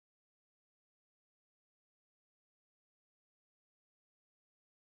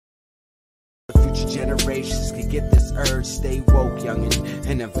generations could get this urge. Stay woke, youngin',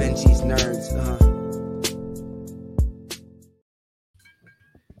 and avenge these nerds.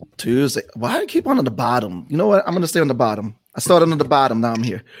 Tuesday. Why do I keep on the bottom? You know what? I'm gonna stay on the bottom. I started on the bottom. Now I'm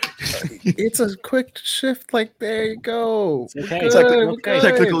here. It's a quick shift. Like, there you go. Okay.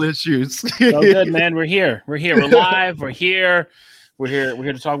 Technical issues. So good, man. We're here. We're live. We're here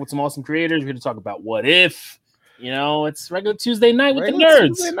to talk with some awesome creators. We're here to talk about what if. You know, it's regular Tuesday night with the nerds.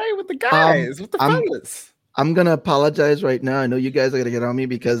 Tuesday night with the guys, with the fellas. I'm gonna apologize right now. I know you guys are gonna get on me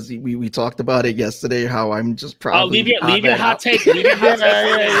because we talked about it yesterday. How I'm just probably leave your hot take. Leave your hot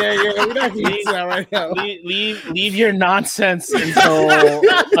take. We're not doing that right now. Leave your nonsense until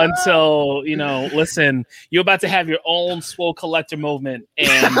you know. Listen, you're about to have your own swole collector movement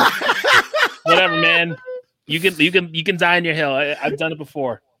and whatever, man. You can die in your hill. I've done it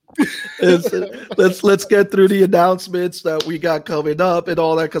before. Let's get through the announcements that we got coming up and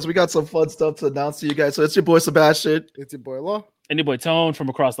all that because we got some fun stuff to announce to you guys. So it's your boy Sebastian. It's your boy Law. And your boy Tone from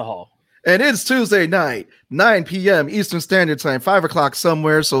across the hall. And it's Tuesday night, 9 p.m. Eastern Standard Time, 5 o'clock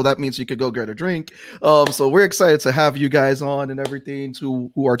somewhere. So that means you could go get a drink. So we're excited to have you guys on and everything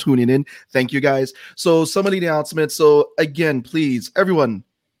who are tuning in. Thank you guys. So some of the announcements. So again, please, everyone,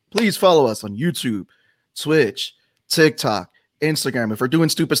 please follow us on YouTube, Twitch, TikTok, Instagram. If we're doing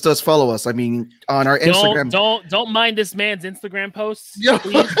stupid stuff, follow us. I mean, on our Instagram. Don't mind this man's Instagram posts.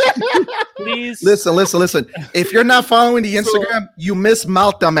 Please. Listen. If you're not following the Instagram, you miss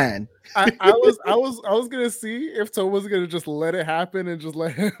Malta, man. I was gonna see if Toe was gonna just let it happen and just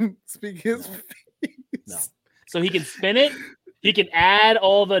let him speak his piece. No. So he can spin it. He can add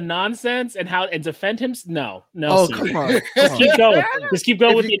all the nonsense and defend him. No. Oh, come on. Keep going. Just keep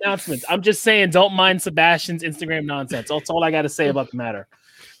going with the announcements. I'm just saying, don't mind Sebastian's Instagram nonsense. That's all I got to say about the matter.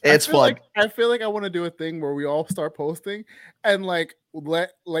 It's fun. I feel like I want to do a thing where we all start posting and let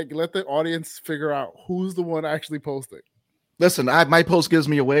the audience figure out who's the one actually posting. Listen, my post gives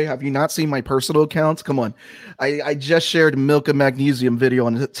me away. Have you not seen my personal accounts? Come on. I just shared Milk and Magnesium video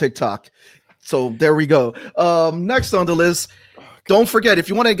on TikTok. So there we go. Next on the list. Don't forget, if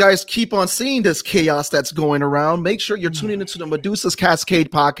you want to guys keep on seeing this chaos that's going around, make sure you're tuning into the Medusa's Cascade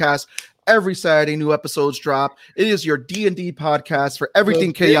podcast. Every Saturday, new episodes drop. It is your D&D podcast for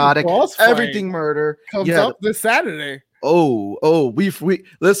everything chaotic, everything murder. Comes up this Saturday. We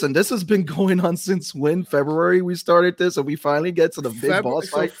listen. This has been going on since when? February we started this, and we finally get to the big boss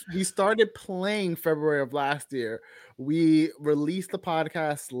fight. So we started playing February of last year. We released the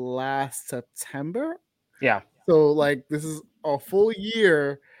podcast last September. Yeah. So this is a full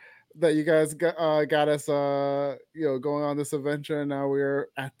year that you guys got us going on this adventure, and now we're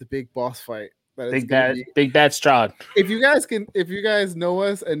at the big boss fight. Big bad Strahd. If you guys know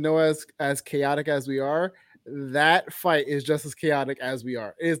us and know us as chaotic as we are, that fight is just as chaotic as we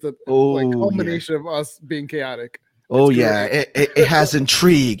are. It is the culmination of us being chaotic. It has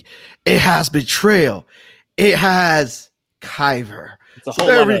intrigue, it has betrayal, it has Kyver.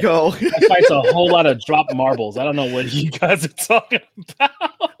 There we go. That fight's a whole lot of drop marbles. I don't know what you guys are talking about.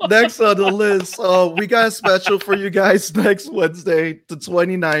 Next on the list, we got a special for you guys next Wednesday, the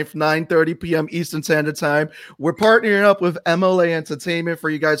 29th, 9:30 p.m. Eastern Standard Time. We're partnering up with MLA Entertainment. For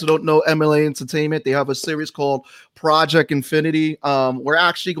you guys who don't know MLA Entertainment, they have a series called Project Infinity. We're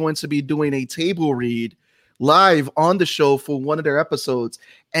actually going to be doing a table read live on the show for one of their episodes.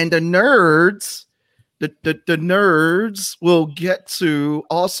 And the nerds will get to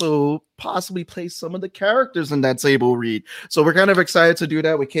also possibly play some of the characters in that table read. So we're kind of excited to do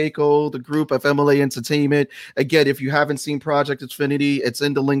that with Keiko, the group of MLA Entertainment. Again, if you haven't seen Project Infinity, it's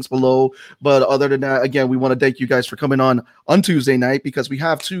in the links below. But other than that, again, we want to thank you guys for coming on Tuesday night because we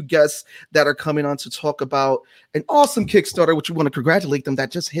have two guests that are coming on to talk about an awesome Kickstarter, which we want to congratulate them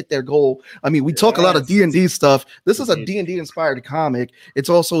that just hit their goal. I mean, we talk a lot of D&D stuff. This is a D&D inspired comic. It's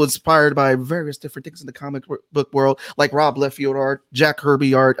also inspired by various different things in the comic book world, like Rob Liefeld art, Jack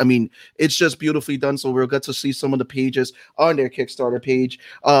Kirby art. I mean, it's just beautifully done. So we'll get to see some of the pages on their Kickstarter page.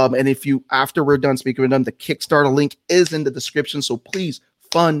 And if you, after we're done speaking with them, the Kickstarter link is in the description. So please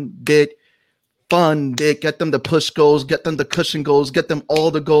fund it. Get them the push goals, get them the cushion goals, get them all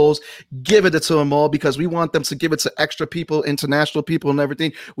the goals, give it to them all because we want them to give it to extra people, international people and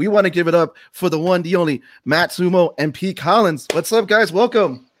everything. We want to give it up for the one, the only Matt Sumo and Pete Collins. What's up, guys?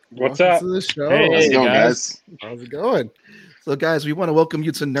 Welcome. What's up? To the show. Hey, how's it going, guys? How's it going? So, guys, we want to welcome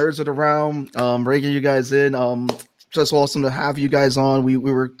you to Nerds of the Realm. Bringing you guys in. just awesome to have you guys on. We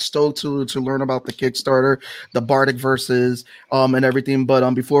were stoked to learn about the Kickstarter, the Bardic verses, and everything. But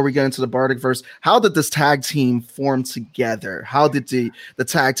before we get into the Bardic verse, how did this tag team form together? How did the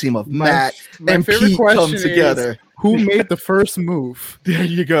tag team of Matt and Pete come together? Who made the first move? There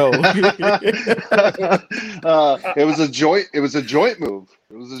you go. It was a joint move. It was a joint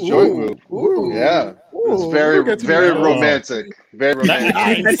move. Ooh. Yeah. It was very romantic. Very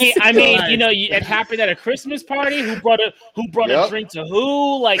romantic. I mean, you know, it happened at a Christmas party. Who brought a drink to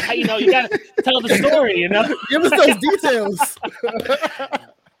who? Like, how, you know, you gotta tell the story. You know, give us those details. You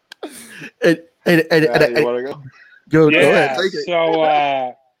want to Go Yeah. ahead. Take it.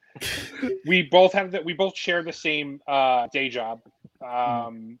 So we both share the same day job.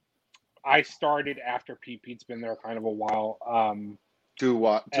 I started after Pete. Pete's been there kind of a while. too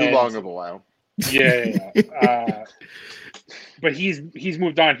long of a while. Yeah. But he's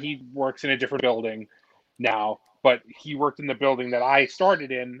moved on. He works in a different building now, but he worked in the building that I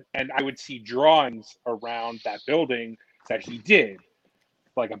started in, and I would see drawings around that building that he did,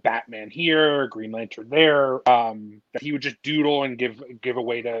 like a Batman here, a Green Lantern there, that he would just doodle and give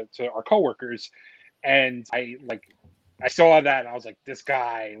away to our coworkers. And I saw that and I was like, this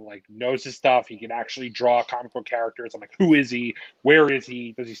guy like knows his stuff. He can actually draw comic book characters. I'm like, who is he? Where is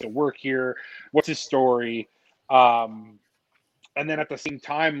he? Does he still work here? What's his story? And then at the same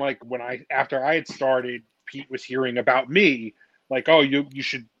time, like after I had started, Pete was hearing about me, like, oh, you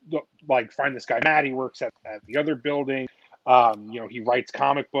should like find this guy Matt. He works at the other building. You know, he writes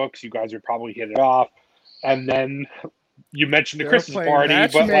comic books. You guys would probably hit it off. And then you mentioned the Christmas party,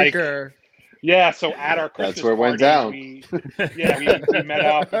 but like, yeah. So at our Christmas That's where it went down. we met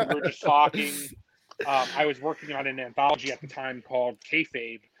up. And we were just talking. I was working on an anthology at the time called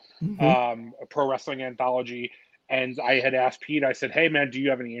Kayfabe, a pro wrestling anthology. And I had asked Pete, I said, hey, man, do you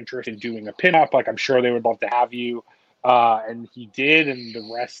have any interest in doing a pinup? Like, I'm sure they would love to have you. And he did. And the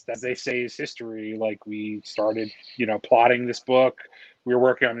rest, as they say, is history. Like, we started, you know, plotting this book. We were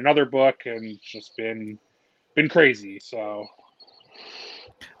working on another book, and it's just been crazy. So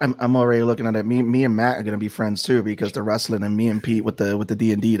I'm already looking at it. Me and Matt are gonna be friends too because they're wrestling, and me and Pete with the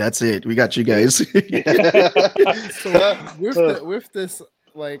D&D. That's it. We got you guys. So with this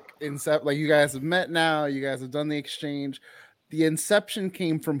like you guys have met now, you guys have done the exchange. The inception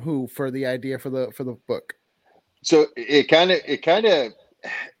came from who for the idea for the book? So it kind of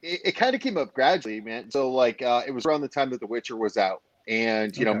came up gradually, man. So like it was around the time that The Witcher was out,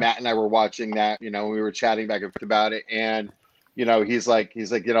 and you know, Matt and I were watching that. You know, we were chatting back and forth about it, and you know, he's like, you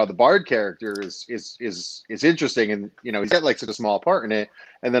know, the Bard character is interesting, and you know, he's got like such a small part in it.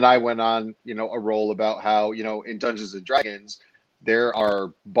 And then I went on, you know, a role about how, you know, in Dungeons and Dragons, there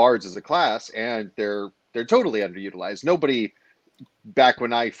are bards as a class, and they're totally underutilized. Nobody, back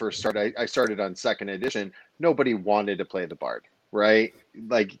when I first started, I started on second edition. Nobody wanted to play the bard, right?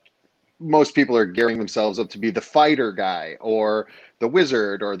 Like most people are gearing themselves up to be the fighter guy or the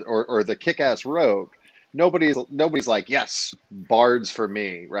wizard or the kick-ass rogue. Nobody's like, yes, bards for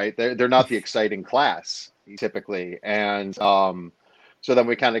me, right? They're not the exciting class typically, and so then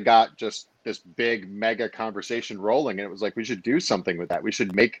we kind of got just this big mega conversation rolling, and it was like, we should do something with that. We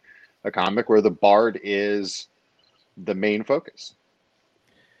should make a comic where the bard is the main focus.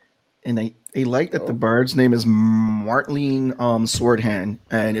 And I like that the bard's name is Martleen Swordhand,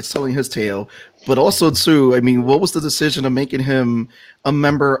 and it's telling his tale. But also, too, I mean, what was the decision of making him a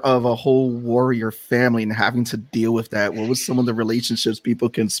member of a whole warrior family and having to deal with that? What was some of the relationships people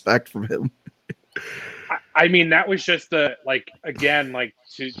can expect from him? I mean, that was just to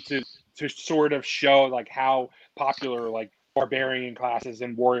sort of show like how popular like barbarian classes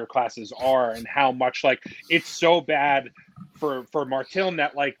and warrior classes are, and how much like it's so bad for Martillon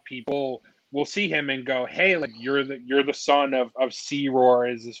that like people will see him and go, hey, like you're the son of Sea-Roar,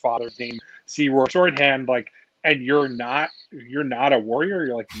 is his father's name, Sea-Roar Swordhand, like, and you're not a warrior.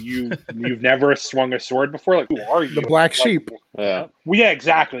 You're like, you've never swung a sword before. Like, who are you? The black sheep. Yeah. Well, yeah,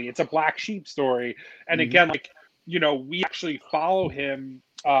 exactly. It's a black sheep story. And again, like, you know, we actually follow him.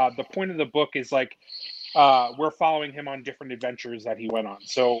 The point of the book is like, we're following him on different adventures that he went on.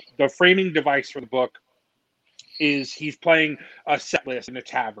 So the framing device for the book is he's playing a set list in a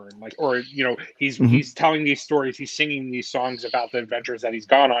tavern, like, or, you know, he's telling these stories, he's singing these songs about the adventures that he's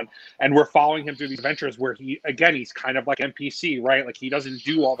gone on, and we're following him through these adventures where he's kind of like NPC, right? Like, he doesn't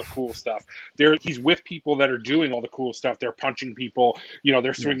do all the cool stuff. He's with people that are doing all the cool stuff. They're punching people, you know,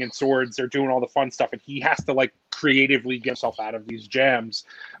 they're swinging swords, they're doing all the fun stuff, and he has to like creatively get himself out of these jams.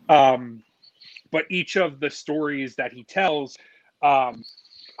 But each of the stories that he tells, I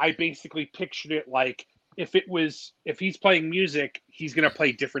basically pictured it like, if he's playing music, he's going to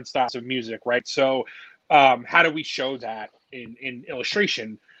play different styles of music, right? So how do we show that in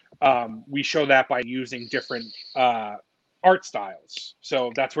illustration? We show that by using different art styles.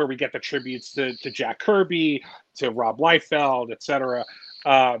 So that's where we get the tributes to Jack Kirby, to Rob Liefeld, etc.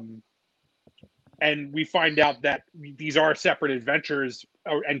 And we find out that these are separate adventures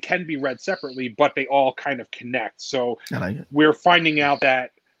and can be read separately, but they all kind of connect. So we're finding out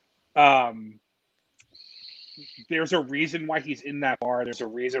that there's a reason why he's in that bar. There's a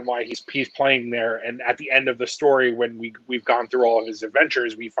reason why he's playing there. And at the end of the story, when we've gone through all of his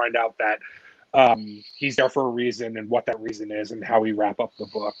adventures, we find out that he's there for a reason, and what that reason is, and how we wrap up the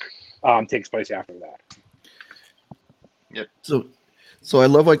book takes place after that. Yep. So I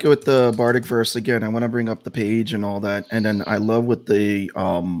love, like, with the Bardic verse, again, I want to bring up the page and all that. And then I love with the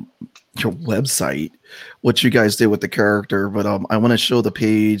your website, what you guys did with the character. But I want to show the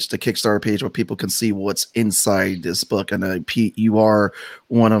page, the Kickstarter page, where people can see what's inside this book. And Pete, you are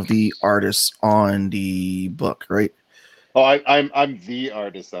one of the artists on the book, right? Oh, I'm the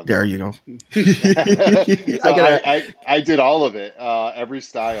artist on there. You go. I did all of it, every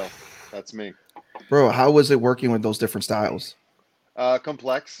style. That's me, bro. How was it working with those different styles?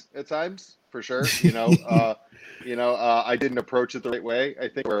 Complex at times, for sure. I didn't approach it the right way. I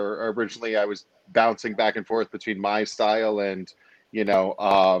think where originally I was bouncing back and forth between my style and,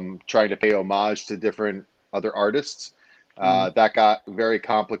 trying to pay homage to different other artists. That got very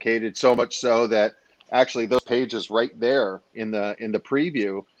complicated, so much so that actually those pages right there in the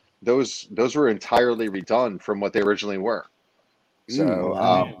preview, those were entirely redone from what they originally were.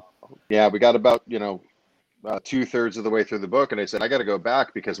 So yeah, we got about 2/3 of the way through the book, and I said I got to go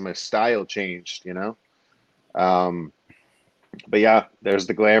back because my style changed. But yeah, there's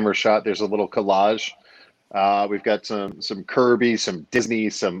the glamour shot. There's a little collage. We've got some Kirby, some Disney,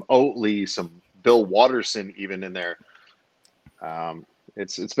 some Oatly, some Bill Watterson even in there.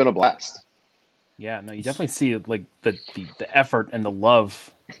 It's been a blast. Yeah, no, you definitely see like the effort and the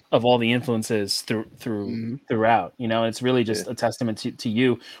love of all the influences throughout. It's really just a testament to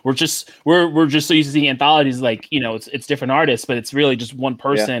you. We're just so used to seeing anthologies, like, it's different artists, but it's really just one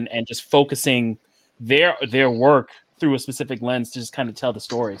person and just focusing their work through a specific lens to just kind of tell the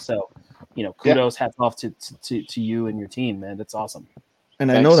story. So, kudos, hats off to you and your team, man. That's awesome. And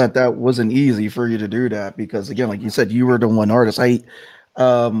Thanks. I know that wasn't easy for you to do that because, again, like you said, you were the one artist. I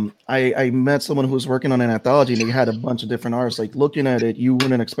met someone who was working on an anthology and they had a bunch of different artists. Like, looking at it, you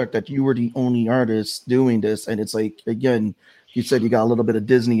wouldn't expect that you were the only artist doing this. And it's like, again, you said you got a little bit of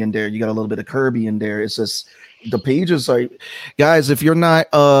Disney in there, you got a little bit of Kirby in there. It's just the pages are, guys, if you're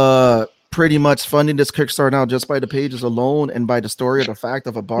not pretty much funding this Kickstarter now just by the pages alone and by the story of the fact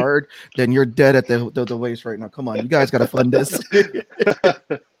of a bard, then you're dead at the waist right now. Come on, you guys got to fund this.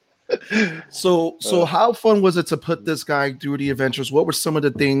 So how fun was it to put this guy through the adventures? What were some of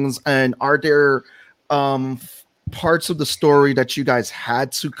the things, and are there parts of the story that you guys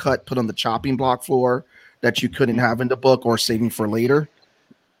had to put on the chopping block floor that you couldn't have in the book or saving for later?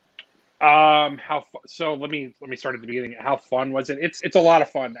 So let me start at the beginning. How fun was it? It's a lot of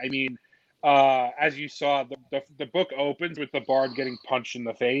fun. I mean, as you saw, the book opens with the bard getting punched in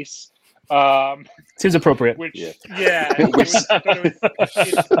the face. Seems appropriate.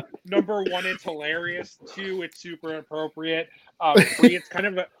 Number one, it's hilarious. 2, it's super appropriate. 3,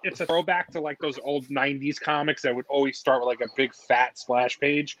 it's a throwback to like those old 90s comics that would always start with like a big fat splash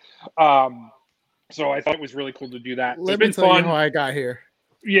page. So I thought it was really cool to do that. Let me tell you how I got here.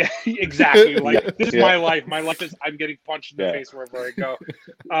 Yeah, exactly. This is my life. My life is I'm getting punched in the face wherever I go.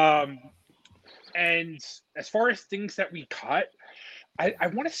 And as far as things that we cut, I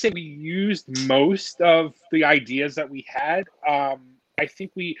want to say we used most of the ideas that we had. I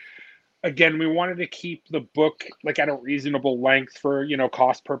think we wanted to keep the book like at a reasonable length for,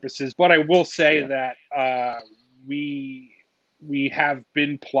 cost purposes. But I will say that we have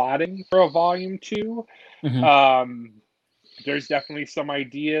been plotting for a volume 2. Mm-hmm. There's definitely some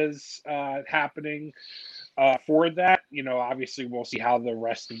ideas happening for that. Obviously we'll see how the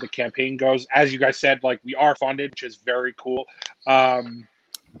rest of the campaign goes. As you guys said, like, we are funded, which is very cool.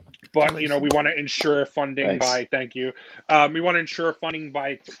 But we want to ensure funding by we want to ensure funding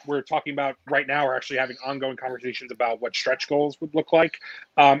by, we're talking about right now, we're actually having ongoing conversations about what stretch goals would look like.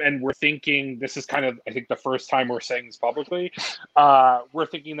 And we're thinking, this is kind of, I think, the first time we're saying this publicly. We're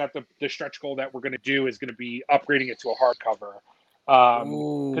thinking that the stretch goal that we're going to do is going to be upgrading it to a hardcover.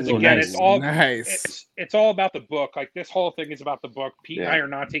 Because again, nice. It's all about the book. Like, this whole thing is about the book. Pete and I are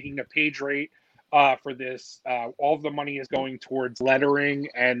not taking a page rate for this. All of the money is going towards lettering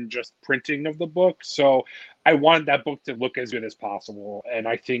and just printing of the book. So I wanted that book to look as good as possible. And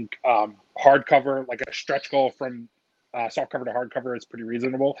I think hardcover, like a stretch goal from softcover to hardcover, is pretty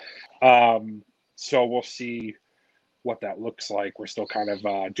reasonable. So we'll see what that looks like. We're still kind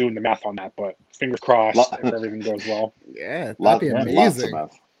of doing the math on that, but fingers crossed if everything goes well. Yeah, that'd be amazing. Lots of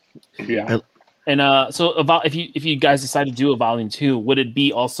math. Yeah. And so if you guys decide to do a volume 2, would it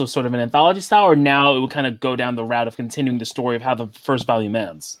be also sort of an anthology style, or now it would kind of go down the route of continuing the story of how the first volume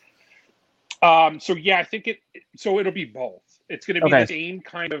ends? So yeah, I think it'll be both. It's going to be the same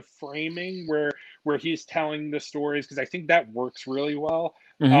kind of framing where he's telling the stories, because I think that works really well.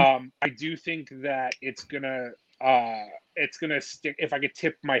 Mm-hmm. I do think that it's gonna stick. If I could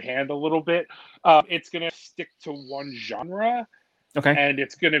tip my hand a little bit, it's gonna stick to one genre. Okay. And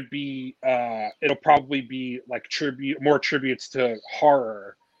it's gonna be it'll probably be like more tributes to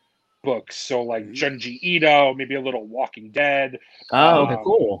horror books. So like Junji Ito, maybe a little Walking Dead. Oh, okay,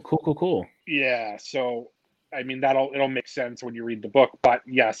 cool. Yeah, so I mean it'll make sense when you read the book. But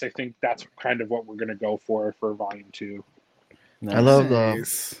yes, I think that's kind of what we're gonna go for volume 2. Nice. I love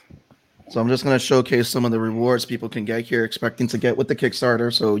those. So I'm just going to showcase some of the rewards people can get here, expecting to get with the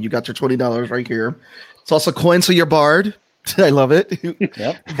Kickstarter. So you got your $20 right here. It's also coins to your bard. I love it.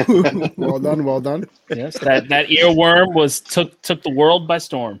 Yep. Well done. Yes, that earworm took the world by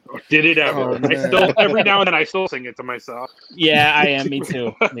storm. Did it ever? I still every now and then I still sing it to myself. Yeah, I am. Me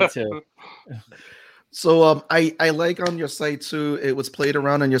too. So I like on your site too. It was played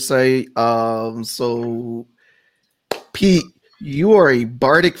around on your site. So Pete, you are a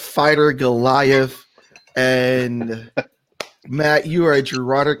bardic fighter Goliath, and Matt, you are a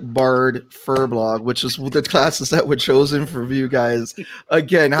Druidic Bard Furbolg, which is the classes that were chosen for you guys.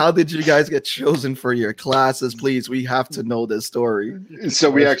 Again, how did you guys get chosen for your classes? Please, we have to know this story.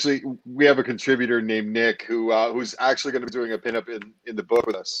 So we have a contributor named Nick who's actually going to be doing a pinup in the book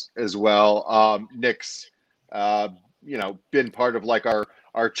with us as well. Nick's been part of like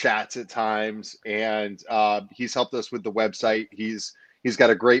our chats at times, and he's helped us with the website. He's got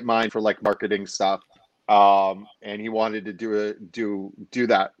a great mind for like marketing stuff. And he wanted to do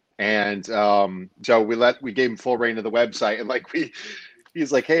that, and so we gave him full reign of the website, and like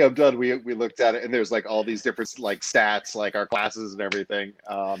he's like, hey, I'm done. We looked at it, and there's like all these different like stats, like our classes and everything.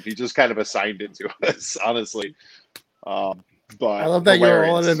 He just kind of assigned it to us, honestly. But I love that you're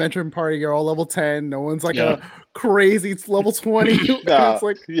all at an adventure party. You're all level 10. No one's like a crazy level 20. It's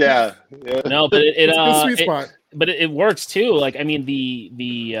like no, but it's a sweet spot. But it works too. Like, I mean,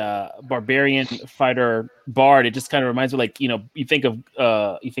 the barbarian fighter bard, it just kind of reminds me, like, you think of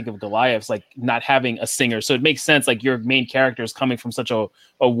Goliaths like not having a singer, so it makes sense. Like your main character is coming from such a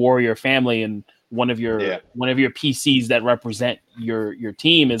warrior family, and one of your PCs that represent your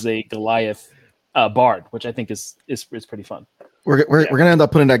team is a Goliath bard, which I think is pretty fun. We're gonna end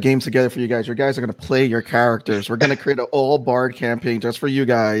up putting that game together for you guys. You guys are gonna play your characters. We're gonna create an all bard campaign just for you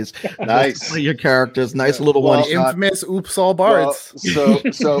guys. Nice, play your characters. Nice little one. Infamous oops all bards. So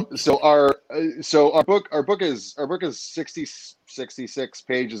our book is 66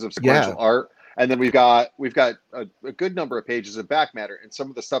 pages of sequential art, and then we've got a good number of pages of back matter. And some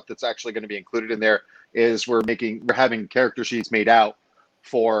of the stuff that's actually going to be included in there is we're having character sheets made out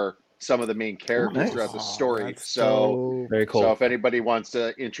for some of the main characters throughout the story. So very cool. So if anybody wants to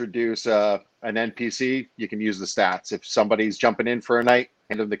introduce an NPC, you can use the stats. If somebody's jumping in for a night,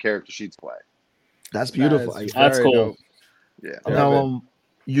 hand them the character sheets play. That's beautiful. That's cool. Dope. Yeah. Now,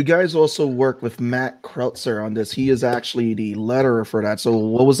 you guys also work with Matt Kreutzer on this. He is actually the letterer for that. So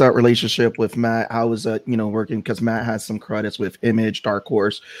what was that relationship with Matt? How was that, working? Because Matt has some credits with Image, Dark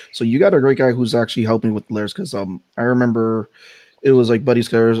Horse. So you got a great guy who's actually helping with letters. Because I remember it was like Buddy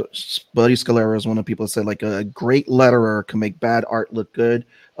Scalera is one of the people that said like a great letterer can make bad art look good.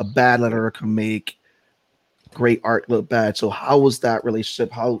 A bad letterer can make great art look bad. So how was that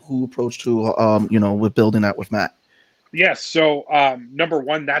relationship? Who approached who, with building that with Matt? Yes. So number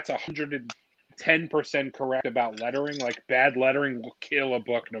one, that's 110% correct about lettering. Like bad lettering will kill a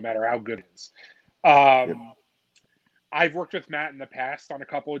book no matter how good it is. I've worked with Matt in the past on a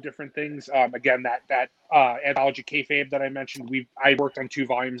couple of different things. Again, that anthology Kayfabe that I mentioned, I worked on 2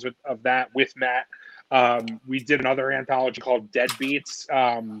 volumes of that with Matt. We did another anthology called Deadbeats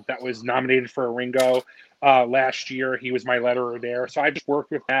that was nominated for a Ringo last year. He was my letterer there. So I just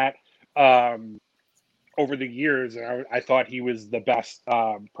worked with Matt over the years, and I thought he was the best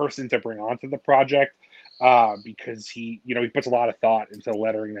person to bring onto the project because he puts a lot of thought into the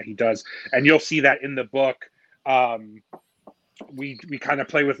lettering that he does. And you'll see that in the book. We kind of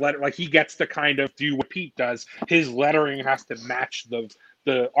play with letter, like he gets to kind of do what Pete does. His lettering has to match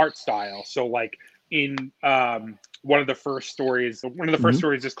the art style. So like in one of the first stories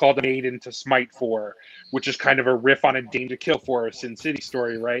is called A Maiden to Smite For, which is kind of a riff on a Dame to Kill For, a Sin City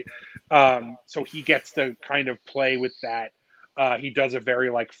story, right? So he gets to kind of play with that He does a very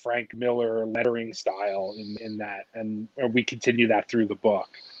like Frank Miller lettering style in that, and we continue that through the book.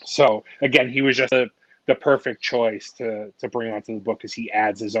 So again, he was just the perfect choice to bring onto the book because he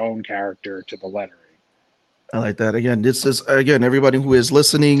adds his own character to the lettering. I like that. Again, this is everybody who is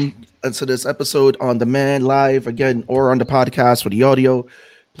listening to this episode on demand, live again, or on the podcast for the audio.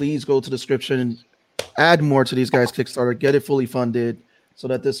 Please go to the description, add more to these guys' Kickstarter, get it fully funded, so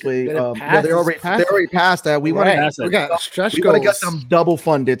that this way, they already passed that. We want to got stretch we goals. want to get them double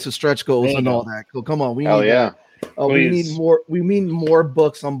funded to stretch goals and all that. So come on, we need we need more. We need more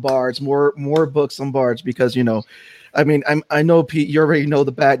books on Bards, more books on Bards, because I mean, I know, Pete, you already know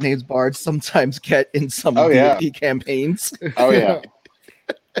the bad names Bards sometimes get in some D&D campaigns. Oh yeah,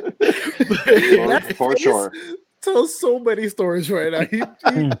 for sure. Tells so many stories right now.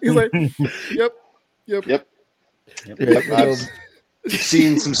 He's like, yep. I've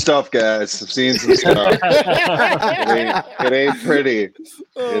seen some stuff, guys. I've seen some stuff. It ain't pretty.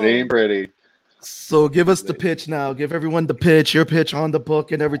 It ain't pretty. So give us the pitch now. Give everyone the pitch, your pitch on the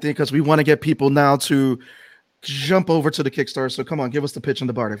book and everything, because we want to get people now to jump over to the Kickstarter. So come on, give us the pitch on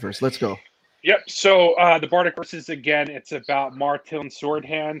the Bardic-verse. Let's go. Yep. So the Bardic-verse is, again, it's about Martin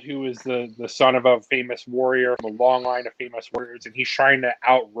Swordhand, who is the son of a famous warrior from a long line of famous warriors, and he's trying to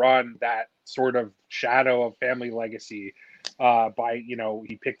outrun that sort of shadow of family legacy by,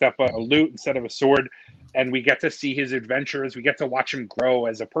 he picked up a lute instead of a sword, and we get to see his adventures. We get to watch him grow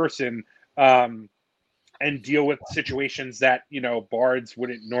as a person and deal with situations that, bards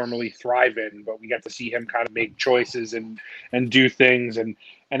wouldn't normally thrive in, but we get to see him kind of make choices and do things and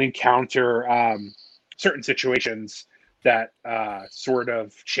encounter certain situations that sort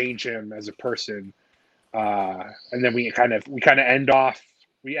of change him as a person. And then we kind of end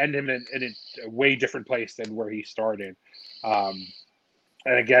him in a way different place than where he started. And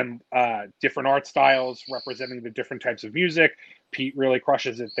again, different art styles representing the different types of music. Pete really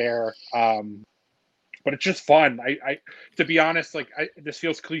crushes it there. But it's just fun. I to be honest, this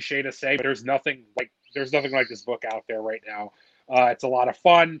feels cliche to say, but there's nothing like this book out there right now. It's a lot of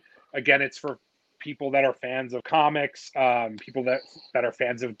fun. Again, it's for people that are fans of comics, people that are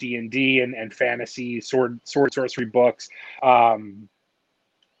fans of D&D and fantasy sword sorcery books.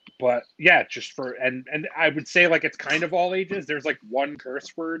 But yeah, just and I would say it's kind of all ages. There's one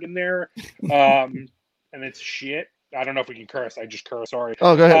curse word in there, and it's shit. I don't know if we can curse. I just curse. Sorry.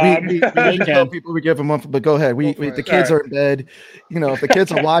 Oh, go ahead. We tell people we give a month, but go ahead. The kids are in bed. If the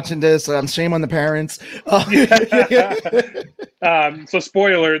kids are watching this, shame on the parents. So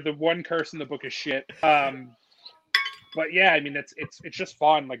spoiler: the one curse in the book is shit. But yeah, I mean, it's just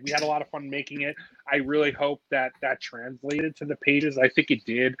fun. We had a lot of fun making it. I really hope that translated to the pages. I think it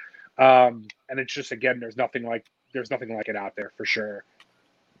did. And it's just, again, there's nothing like it out there for sure.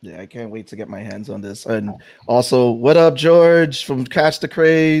 Yeah, I can't wait to get my hands on this. And also, what up, George from Catch the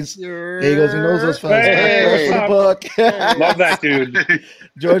Craze? He goes, he knows us fans. Hey, for the book. Love that dude.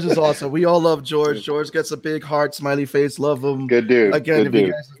 George is awesome. We all love George. George gets a big heart, smiley face. Love him. Good dude. Again, Good if dude.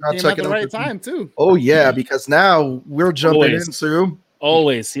 you guys are not Came checking at the out right time too. Oh yeah, because now we're jumping into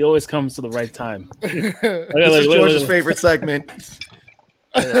he always comes to the right time. this is George's favorite segment.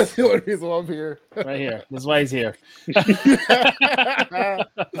 That's the only reason I'm here. Right here. That's why he's here.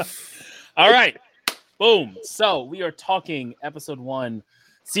 All right. Boom. So we are talking episode 1,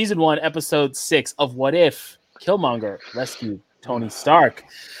 season 1, episode 6 of What If Killmonger rescued Tony Stark.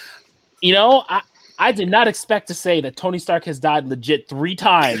 I did not expect to say that Tony Stark has died legit 3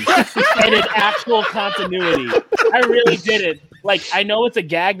 times in an actual continuity. I really didn't. I know it's a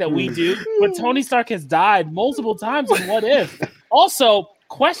gag that we do, but Tony Stark has died multiple times in What If. Also,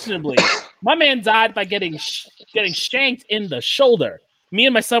 questionably, my man died by getting shanked in the shoulder. Me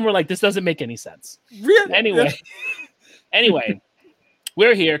and my son were like, this doesn't make any sense. Really? Anyway,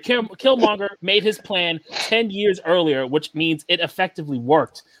 we're here. Killmonger made his plan 10 years earlier, which means it effectively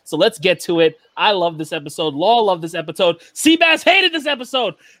worked. So let's get to it. I love this episode. Law loved this episode. Seabass hated this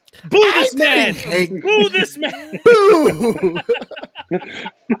episode. Boo this man. Boo this man. Boo.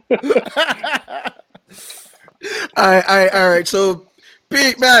 All right. So,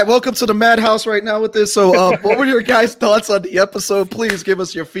 Pete, Matt, welcome to the Madhouse right now with this. So, what were your guys' thoughts on the episode? Please give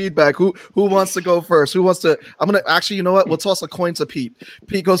us your feedback. Who wants to go first? Who wants to? I'm gonna actually. You know what? We'll toss a coin to Pete.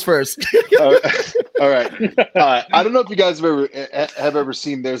 Pete goes first. All right. I don't know if you guys have ever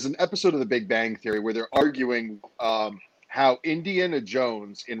seen. There's an episode of The Big Bang Theory where they're arguing how Indiana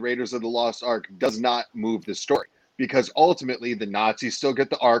Jones in Raiders of the Lost Ark does not move the story, because ultimately the Nazis still get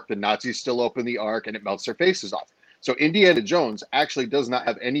the Ark, the Nazis still open the Ark, and it melts their faces off. So Indiana Jones actually does not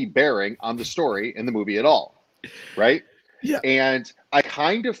have any bearing on the story in the movie at all, right? Yeah. And I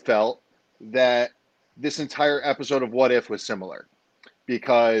kind of felt that this entire episode of What If was similar,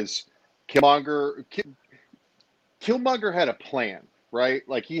 because Killmonger had a plan, right?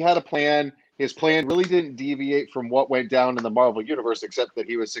 Like, he had a plan. His plan really didn't deviate from what went down in the Marvel universe, except that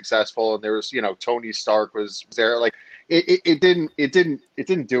he was successful and there was, Tony Stark was there. Like, it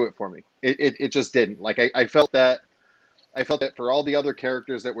didn't do it for me. It just didn't. Like, I felt that for all the other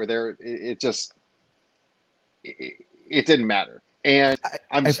characters that were there, it didn't matter. And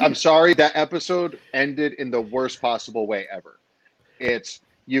I'm sorry, that episode ended in the worst possible way ever.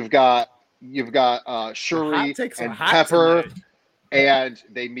 You've got Shuri and Pepper, and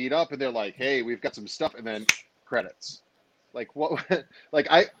they meet up and they're like, "Hey, we've got some stuff," and then credits. Like, what? Like,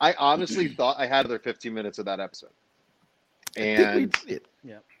 I honestly thought I had another 15 minutes of that episode. And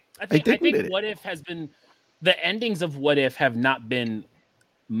I think What If has been, the endings of What If have not been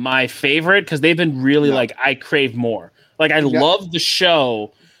my favorite, because they've been really like, I crave more. Like, I love the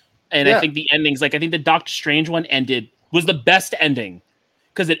show, and I think the endings, like, I think the Doctor Strange one was the best ending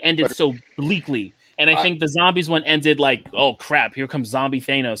because it ended so bleakly. And I think the Zombies one ended like, oh crap, here comes zombie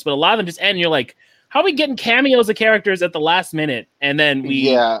Thanos. But a lot of them just end, and you're like, how are we getting cameos of characters at the last minute? And then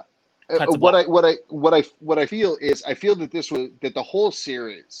what I feel is, I feel that the whole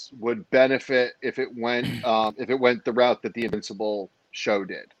series would benefit if it went the route that the Invincible show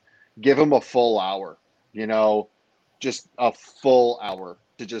did. Give them a full hour, just a full hour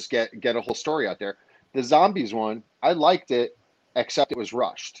to just get a whole story out there. The Zombies one, I liked it, except it was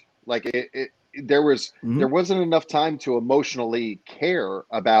rushed. Like, there wasn't enough time to emotionally care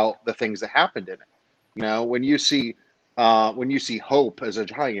about the things that happened in it. When you see Hope as a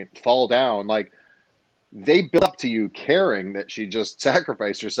giant fall down, like, they build up to you caring that she just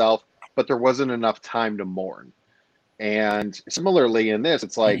sacrificed herself, but there wasn't enough time to mourn. And similarly in this,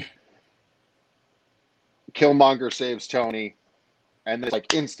 it's like Killmonger saves Tony, and there's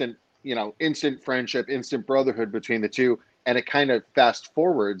like instant friendship, instant brotherhood between the two. And it kind of fast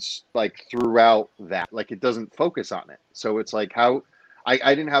forwards like throughout that, like, it doesn't focus on it. So it's like, how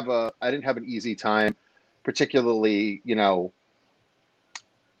I didn't have an easy time, particularly,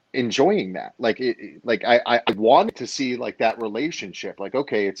 enjoying that. Like, I wanted to see like that relationship. Like,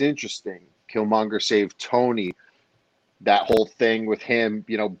 okay, it's interesting. Killmonger saved Tony. That whole thing with him,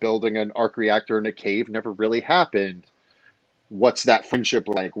 building an arc reactor in a cave never really happened. What's that friendship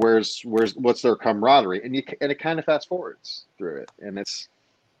like? What's their camaraderie? And it kind of fast forwards through it, and that's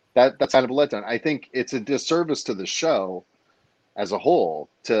kind of a letdown. I think it's a disservice to the show as a whole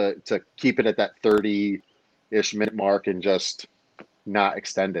to keep it at that 30-ish minute mark and just not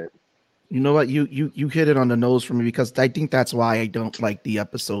extend it. You know what? You hit it on the nose for me, because I think that's why I don't like the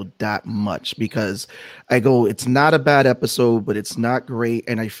episode that much, because it's not a bad episode, but it's not great.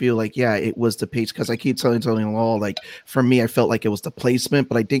 And I feel like, it was the pace, because I keep telling Law, like, for me, I felt like it was the placement,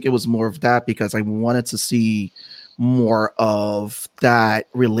 but I think it was more of that because I wanted to see more of that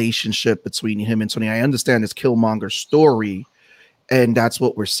relationship between him and Tony. I understand it's Killmonger's story, and that's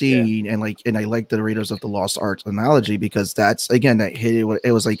what we're seeing. And I like the Raiders of the Lost Ark analogy, because that's, again, that hit it.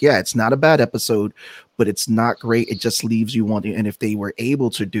 It was like, it's not a bad episode, but it's not great. It just leaves you wanting. And if they were able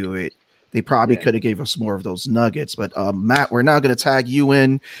to do it, they probably could have gave us more of those nuggets. But Matt, we're now going to tag you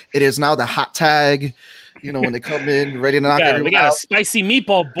in. It is now the hot tag. When they come in, ready to knock everyone out. We got a spicy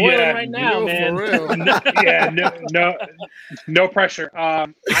meatball boiling right now, man. For real. No pressure.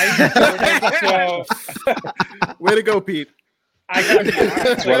 Way to go, Pete.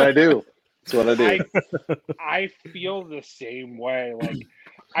 That's what I do. I feel the same way. Like,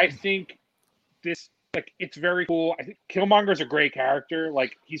 I think this, like, it's very cool. I think Killmonger's a great character.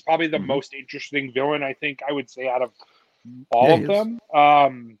 Like, he's probably the most interesting villain, I think, I would say, out of all of them.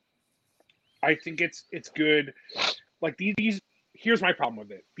 I think it's good. Like, these here's my problem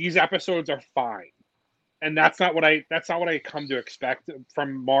with it. These episodes are fine. And that's not what I come to expect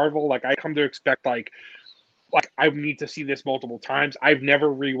from Marvel. Like, I come to expect like I need to see this multiple times. I've never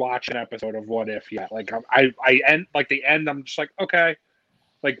rewatched an episode of What If yet. Like, I end, like, the end, I'm just like, okay,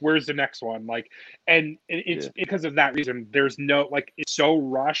 like, where's the next one? Like, and it's because of that reason. There's no, like, it's so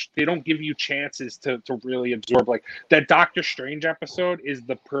rushed. They don't give you chances to really absorb. Like, that Doctor Strange episode is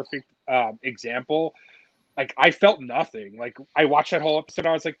the perfect example. Like, I felt nothing. Like, I watched that whole episode.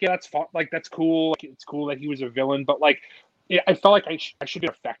 I was like, yeah, that's fun. Like, that's cool. Like, it's cool that he was a villain, but like, I felt like I should be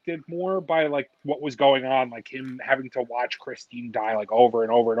affected more by like what was going on, like him having to watch Christine die like over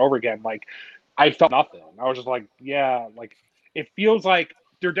and over and over again. Like, I felt nothing. I was just like, yeah, like, it feels like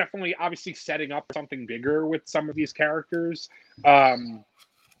they're definitely obviously setting up something bigger with some of these characters.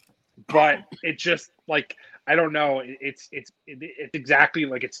 But it just, like, I don't know. It's exactly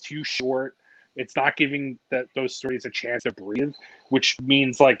like, it's too short. It's not giving those stories a chance to breathe, which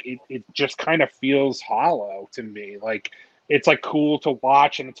means like it just kind of feels hollow to me. Like it's like cool to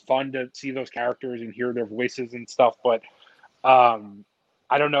watch and it's fun to see those characters and hear their voices and stuff, but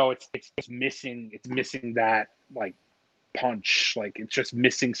I don't know. It's just missing. It's missing that like punch. Like it's just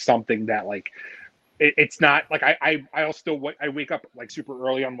missing something that like it's not like I'll still I wake up like super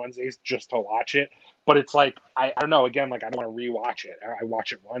early on Wednesdays just to watch it, but it's like I don't know. Again, like I don't want to rewatch it. I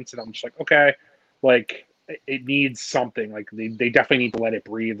watch it once and I'm just like, okay, like it needs something. Like they definitely need to let it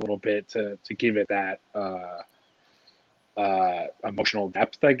breathe a little bit to give it that emotional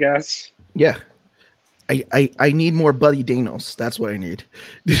depth, I guess. Yeah. I need more Buddy Thanos. That's what I need.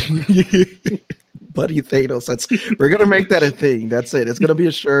 Buddy Thanos. We're gonna make that a thing. That's it. It's gonna be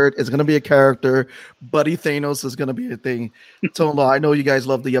a shirt. It's gonna be a character. Buddy Thanos is gonna be a thing. Tola, I know you guys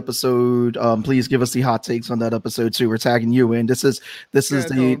love the episode. Please give us the hot takes on that episode too. We're tagging you in. This is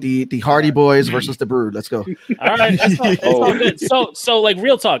the Hardy Boys versus the Brood. Let's go. All right, it's all good. So like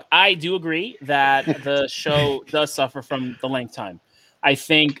real talk, I do agree that the show does suffer from the length time. I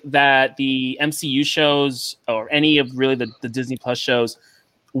think that the MCU shows or any of really the Disney Plus shows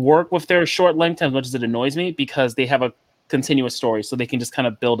work with their short length as much as it annoys me because they have a continuous story, so they can just kind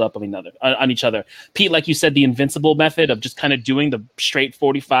of build up on each other. Pete, like you said, the Invincible method of just kind of doing the straight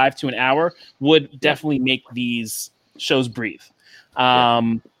 45 to an hour would definitely make these shows breathe.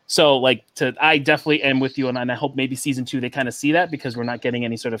 So like I definitely am with you, and I hope maybe season 2 they kind of see that because we're not getting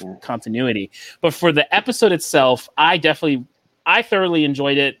any sort of continuity. But for the episode itself, I thoroughly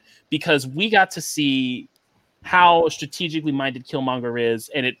enjoyed it because we got to see how strategically minded Killmonger is,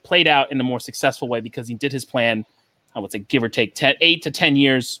 and it played out in a more successful way because he did his plan, I would say give or take 8 to 10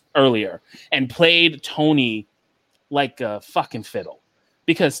 years earlier, and played Tony like a fucking fiddle.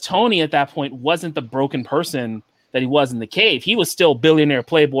 Because Tony at that point wasn't the broken person that he was in the cave. He was still billionaire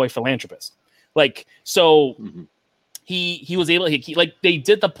playboy philanthropist. Like, so he was able, like they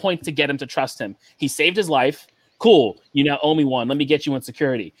did the point to get him to trust him. He saved his life. Cool, you now owe me one. Let me get you in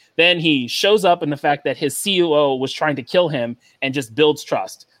security. Then he shows up in the fact that his COO was trying to kill him and just builds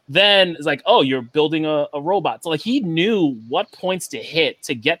trust. Then it's like, oh, you're building a robot. So like he knew what points to hit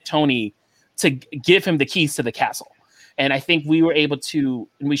to get Tony to give him the keys to the castle. And I think we were able to,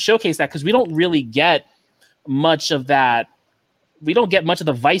 and we showcase that because we don't really get much of that. We don't get much of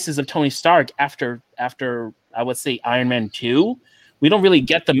the vices of Tony Stark after I would say Iron Man 2. We don't really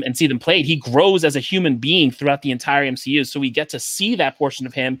get them and see them played. He grows as a human being throughout the entire MCU. So we get to see that portion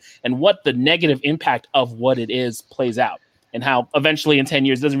of him and what the negative impact of what it is plays out. And how eventually in 10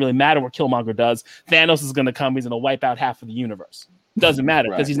 years, it doesn't really matter what Killmonger does. Thanos is going to come. He's going to wipe out half of the universe. Doesn't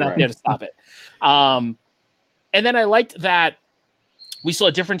matter because he's not there to stop it. And then I liked that we saw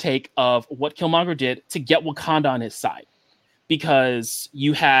a different take of what Killmonger did to get Wakanda on his side. Because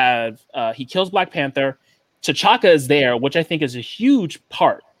you have, he kills Black Panther. T'Chaka is there, which I think is a huge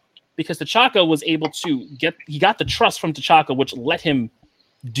part because T'Chaka was able to he got the trust from T'Chaka, which let him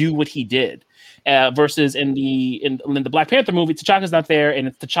do what he did. Versus in the Black Panther movie, T'Chaka's not there, and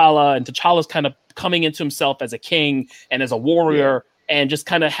it's T'Challa, and T'Challa's kind of coming into himself as a king and as a warrior, and just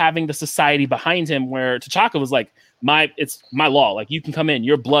kind of having the society behind him. Where T'Chaka was like, it's my law. Like you can come in,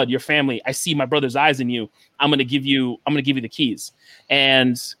 your blood, your family. I see my brother's eyes in you. I'm gonna give you the keys.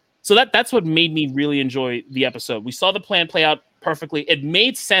 And so that's what made me really enjoy the episode. We saw the plan play out perfectly. It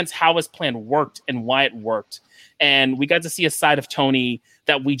made sense how his plan worked and why it worked. And we got to see a side of Tony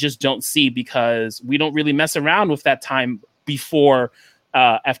that we just don't see because we don't really mess around with that time before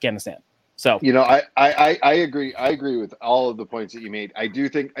Afghanistan. So, you know, I agree. I agree with all of the points that you made. I do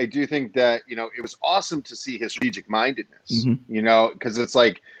think that, you know, it was awesome to see his strategic mindedness, you know, because it's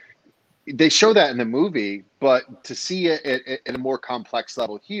like, they show that in the movie, but to see it at a more complex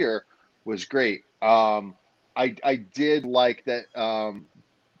level here was great. I did like that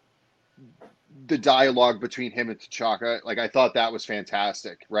the dialogue between him and T'Chaka. Like I thought that was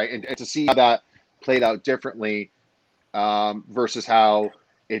fantastic, right? And to see how that played out differently versus how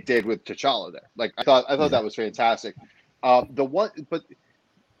it did with T'Challa there. Like I thought that was fantastic. I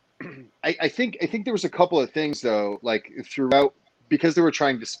think there was a couple of things though, like throughout. Because they were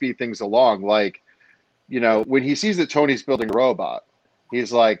trying to speed things along, like, you know, when he sees that Tony's building a robot,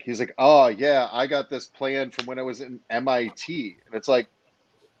 he's like, oh yeah, I got this plan from when I was in MIT, and it's like,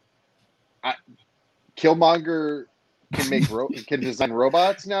 Killmonger can design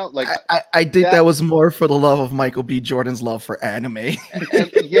robots now. Like, I think that was more for the love of Michael B. Jordan's love for anime. I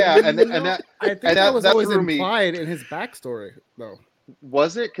think that was always implied in his backstory, though.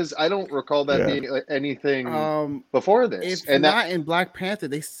 Was it? Because I don't recall that being anything before this. If and not in Black Panther,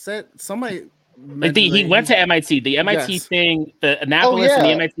 they said somebody Like he went to MIT. The MIT thing, the Annapolis and the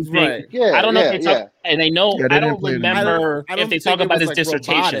MIT thing. Right. Yeah, I don't know if they talk, and I know Yeah, they I didn't don't play it in the remember I don't if they think talk about it was, his like,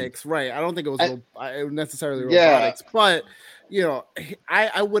 dissertation. robotics, right? I don't think it was necessarily Yeah. robotics, but you know,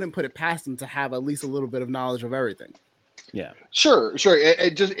 I wouldn't put it past him to have at least a little bit of knowledge of everything. Yeah. Sure.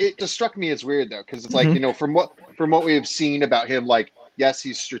 It just struck me as weird though, because it's like, you know, from what we have seen about him, like, yes,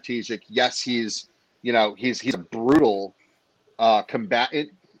 he's strategic. Yes, he's a brutal combatant.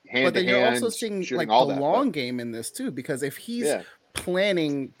 But then you're also seeing like the long game in this too, because if he's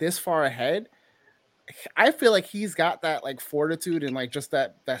planning this far ahead, I feel like he's got that like fortitude and like just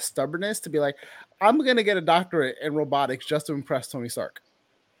that stubbornness to be like, I'm gonna get a doctorate in robotics just to impress Tony Stark.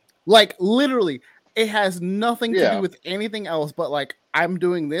 Like literally, it has nothing to do with anything else, but like I'm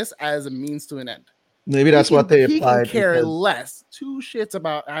doing this as a means to an end. Maybe that's what they applied. He can care less, two shits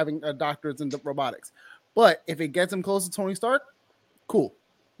about having a doctorate in robotics, but if it gets him close to Tony Stark, cool.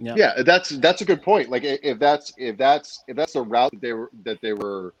 Yeah, that's a good point. Like if that's the route that they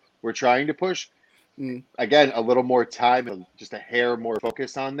were trying to push. Again, a little more time and just a hair more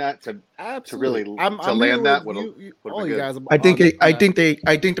focus on that to really land that would have been good.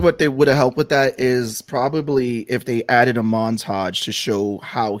 I think what they would have helped with that is probably if they added a montage to show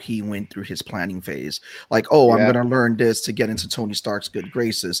how he went through his planning phase. Like, I'm going to learn this to get into Tony Stark's good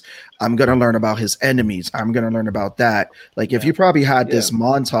graces. I'm going to learn about his enemies. I'm going to learn about that. Like, if you probably had this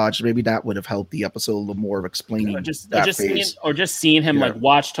montage, maybe that would have helped the episode a little more of explaining that phase. Just seeing him like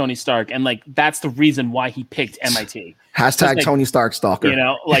watch Tony Stark, and like that's the reason why he picked MIT. Hashtag like, Tony Stark stalker. You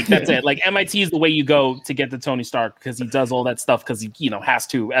know, like that's it. Like MIT is the way you go to get to Tony Stark because he does all that stuff because he, has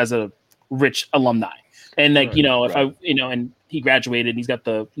to as a rich alumni. And like, and he graduated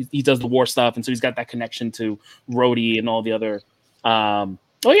and he does the war stuff. And so he's got that connection to Rhodey and all the other,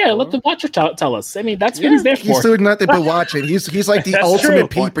 let the watcher tell us. I mean, that's what he's there for. He's doing nothing but watching. He's like the ultimate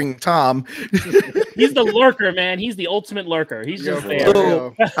peeping Tom. He's the lurker, man. He's the ultimate lurker. He's just there.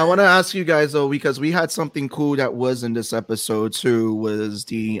 So, I want to ask you guys though, because we had something cool that was in this episode too. Was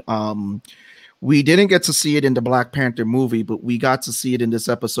the we didn't get to see it in the Black Panther movie, but we got to see it in this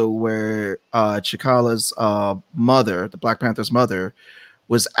episode where T'Challa's mother, the Black Panther's mother,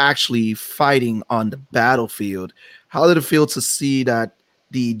 was actually fighting on the battlefield. How did it feel to see that?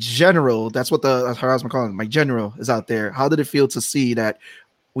 The general, that's what I was calling my general is out there. How did it feel to see that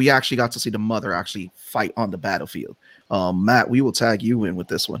we actually got to see the mother actually fight on the battlefield? Matt, we will tag you in with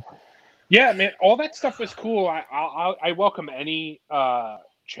this one. Yeah, man, all that stuff was cool. I welcome any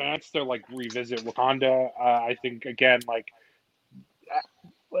chance to like revisit Wakanda. I think again, like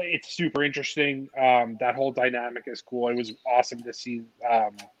it's super interesting. That whole dynamic is cool. It was awesome to see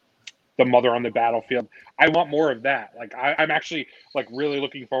the mother on the battlefield. I want more of that. Like I'm actually like really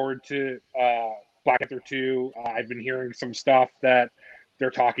looking forward to Black Panther 2. I've been hearing some stuff that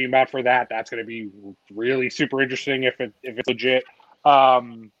they're talking about for that. That's going to be really super interesting if it's legit.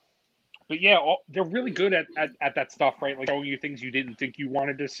 But yeah, they're really good at that stuff, right? Like showing you things you didn't think you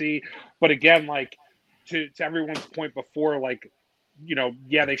wanted to see. But again, like to everyone's point before, like,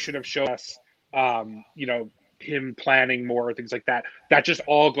 they should have shown us, him planning more, things like that. That just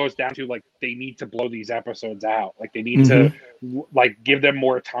all goes down to like they need to blow these episodes out. Like they need to like give them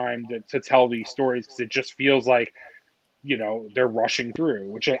more time to tell these stories, because it just feels like they're rushing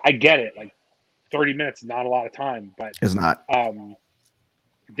through. Which I get it. Like 30 minutes is not a lot of time, but it's not.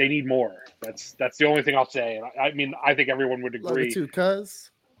 They need more. That's the only thing I'll say. I mean, I think everyone would agree. Love it too,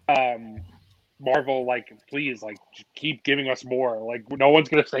 cuz. Marvel, like, please, like, keep giving us more. Like, no one's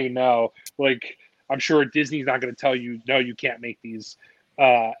gonna say no. Like, I'm sure Disney's not going to tell you, no, you can't make these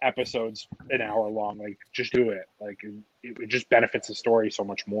episodes an hour long. Like, just do it. Like, it just benefits the story so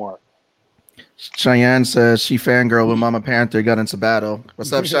much more. Cheyenne says she fangirl when Mama Panther got into battle.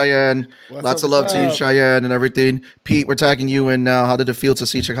 What's up, Cheyenne? Lots of love to you, Cheyenne, and everything. Pete, we're tagging you in now. How did it feel to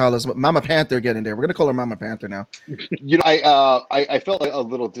see T'Challa's Mama Panther get in there? We're going to call her Mama Panther now. I felt like a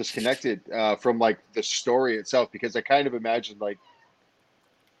little disconnected from like the story itself, because I kind of imagined like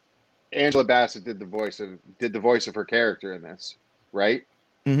Angela Bassett did the voice of her character in this, right?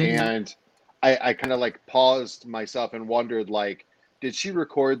 And I kind of like paused myself and wondered, like, did she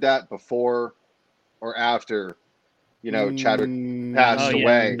record that before or after, Chadwick passed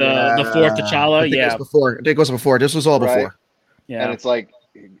away? The fourth T'Challa, I think it was before. This was all before. Yeah, and it's like,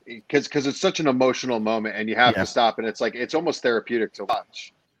 because it's such an emotional moment, and you have to stop, and it's like it's almost therapeutic to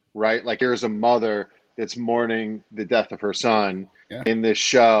watch, right? Like here's a mother that's mourning the death of her son in this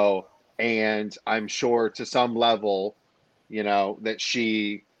show. And I'm sure to some level, that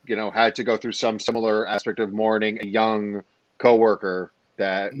she, had to go through some similar aspect of mourning a young coworker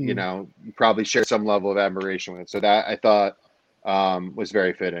that, you probably shared some level of admiration with. So that I thought was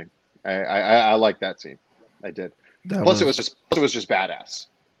very fitting. I like that scene. I did. Plus, it was just badass,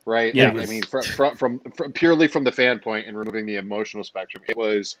 right? Yeah. I mean, from purely from the fan point and removing the emotional spectrum, it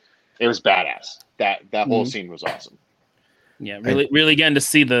was badass. That whole scene was awesome. Yeah, really getting to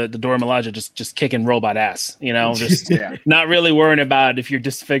see the Dora Milaje just kicking robot ass, just not really worrying about if you're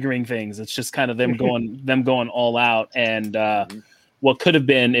disfiguring things. It's just kind of them going all out. And what could have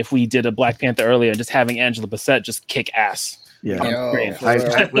been if we did a Black Panther earlier, just having Angela Bassett just kick ass. Yeah,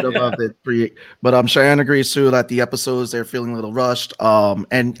 I would have loved it. But Cheyenne agrees too that the episodes they're feeling a little rushed.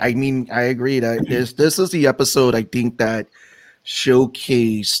 And I mean, I agree that this is the episode I think that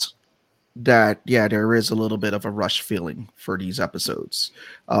showcased that there is a little bit of a rush feeling for these episodes,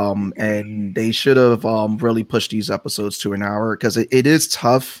 and they should have really pushed these episodes to an hour, because it is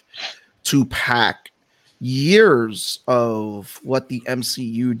tough to pack years of what the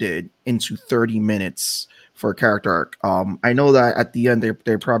MCU did into 30 minutes for a character arc. I know that at the end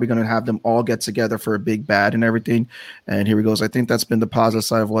they're probably going to have them all get together for a big bad and everything, and here he goes. I think that's been the positive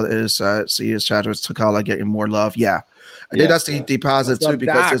side of what is Chadwick T'Challa getting more love. I think that's the positive too,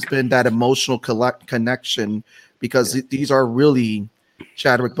 because there's been that emotional connection, because these are really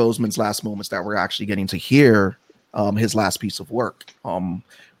Chadwick Boseman's last moments that we're actually getting to hear his last piece of work.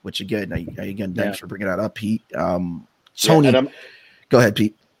 Which again, thanks for bringing that up, Pete. Tony, go ahead,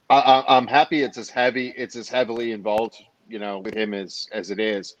 Pete. I'm happy it's as heavily involved, with him as it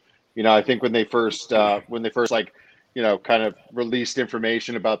is. I think when they first kind of released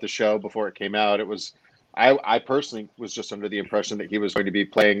information about the show before it came out, it was. I personally was just under the impression that he was going to be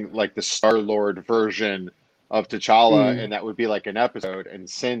playing like the Star-Lord version of T'Challa, and that would be like an episode. And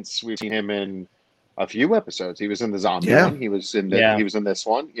since we've seen him in a few episodes, he was in the zombie one, he was in this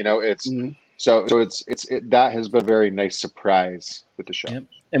one. It's so that has been a very nice surprise with the show. Yep.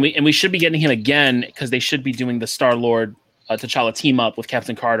 And we should be getting him again, because they should be doing the Star-Lord T'Challa team up with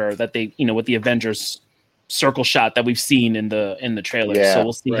Captain Carter that they with the Avengers circle shot that we've seen in the trailer. Yeah, so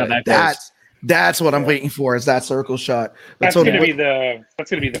we'll see how that goes. That's what I'm waiting for, is that circle shot. That's going to be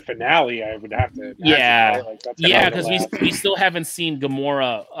the finale. I would have to. Yeah, right? Because we still haven't seen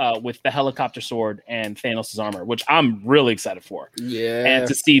Gamora with the helicopter sword and Thanos' armor, which I'm really excited for. Yeah, and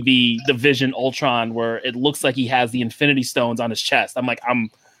to see the Vision Ultron, where it looks like he has the Infinity Stones on his chest.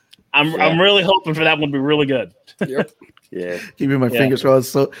 I'm really hoping for that one to be really good. Yep. Yeah, keeping my fingers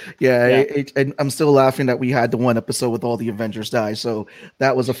crossed. So and I'm still laughing that we had the one episode with all the Avengers die. So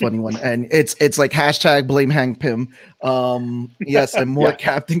that was a funny one, and it's like hashtag blame Hank Pym. Yes, and more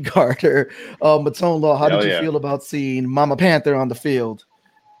Captain Carter. But Tone Law, how did you feel about seeing Mama Panther on the field?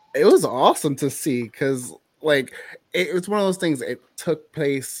 It was awesome to see, because like it was one of those things. It took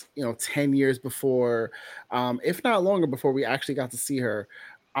place 10 years before, if not longer, before we actually got to see her.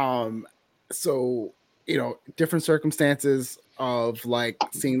 So different circumstances of like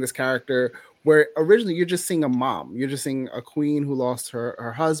seeing this character, where originally you're just seeing a mom, you're just seeing a queen who lost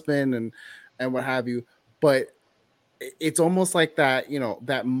her husband and what have you, but it's almost like that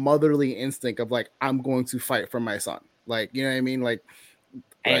that motherly instinct of like, I'm going to fight for my son, like, you know what I mean, like,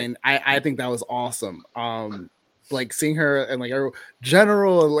 and I think that was awesome. Like seeing her and like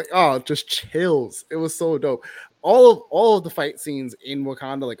general, like, oh, just chills. It was so dope. All of the fight scenes in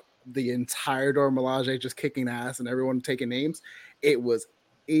Wakanda, like the entire Dora Milaje just kicking ass and everyone taking names, it was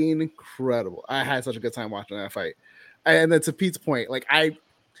incredible. I had such a good time watching that fight. And then to Pete's point, like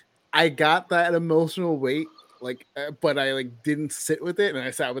I got that emotional weight, like, but I like didn't sit with it, and I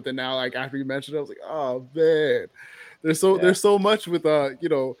sat with it now. Like after you mentioned it, I was like, oh man, there's so much with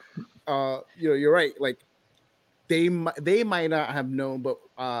you're right. Like they might not have known, but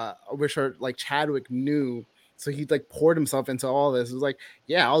Richard, like Chadwick knew. So he like poured himself into all this. It was like,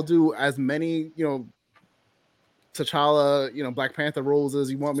 yeah, I'll do as many, T'Challa, Black Panther roles as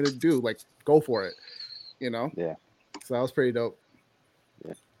you want me to do. Like, go for it, Yeah. So that was pretty dope.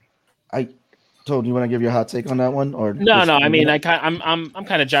 Yeah. I told you want to give your hot take on that one, or no? I mean, I'm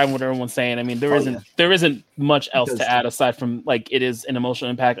kind of jiving with what everyone's saying. I mean, there isn't much else to add aside from like it is an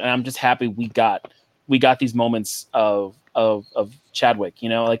emotional impact, and I'm just happy we got these moments of Chadwick.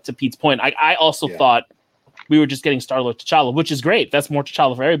 Like to Pete's point, I also thought we were just getting Star-Lord T'Challa, which is great. That's more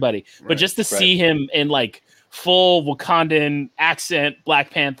T'Challa for everybody. Right, but just to see him in like full Wakandan accent, Black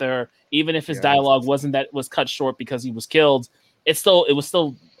Panther, even if his dialogue was cut short because he was killed, it was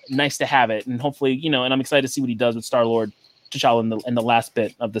still nice to have it. And hopefully, and I'm excited to see what he does with Star-Lord T'Challa in the last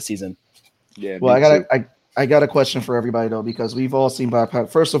bit of the season. Yeah. Well, I got a question for everybody though, because we've all seen Black Panther.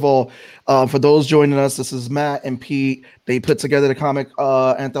 First of all, for those joining us, this is Matt and Pete. They put together the comic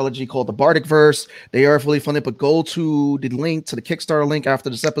anthology called The Bardic Verse. They are fully funded, but go to the link, to the Kickstarter link after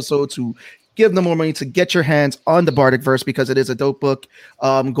this episode to give them more money to get your hands on the Bardic Verse because it is a dope book.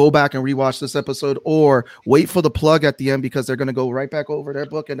 Go back and rewatch this episode, or wait for the plug at the end because they're going to go right back over their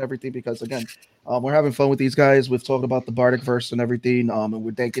book and everything. Because again, we're having fun with these guys. We've talked about the Bardic Verse and everything, and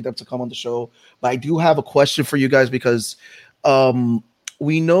we're thanking them to come on the show. But I do have a question for you guys because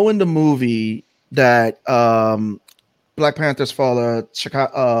we know in the movie that Black Panther's father,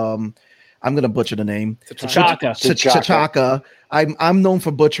 I'm gonna butcher the name. T'Chaka. I'm known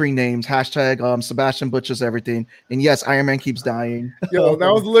for butchering names. Hashtag Sebastian butchers everything. And yes, Iron Man keeps dying. Yo,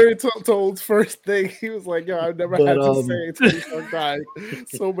 that was literally Toad's first thing. He was like, "Yo, I've never had to say it until he started dying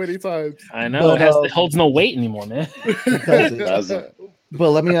so many times." I know it holds no weight anymore, man. It doesn't.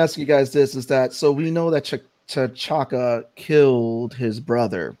 But let me ask you guys this: is that so? We know that T'Chaka killed his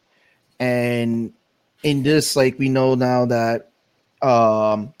brother, and in this, like, we know now that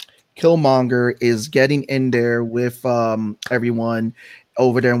Killmonger is getting in there with everyone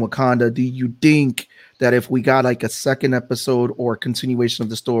over there in Wakanda. Do you think that if we got like a second episode or continuation of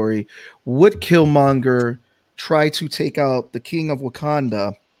the story, would Killmonger try to take out the King of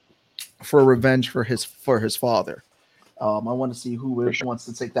Wakanda for revenge for his father? I want to see who wants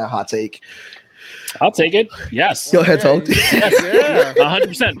to take that hot take. I'll take it. Yes. Go ahead, Toad. Yes,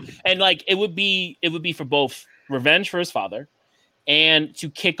 100%. And like it would be for both revenge for his father and to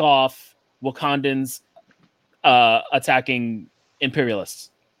kick off Wakandans attacking imperialists.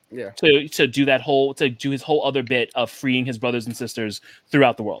 Yeah. To do his whole other bit of freeing his brothers and sisters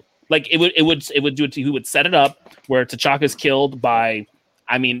throughout the world. Like it would do it to, he would set it up where T'Chaka's killed by,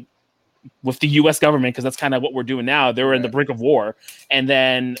 with the US government, because that's kind of what we're doing now. They were in the brink of war. And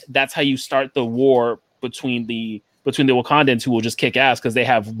then that's how you start the war between the Wakandans, who will just kick ass because they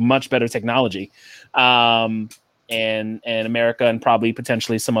have much better technology. And America and probably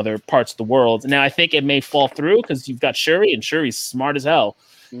potentially some other parts of the world. Now I think it may fall through because you've got Shuri, and Shuri's smart as hell.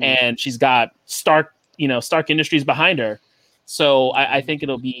 And she's got Stark Industries behind her. So I think it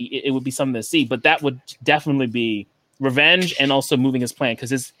would be something to see, but that would definitely be revenge and also moving his plan, because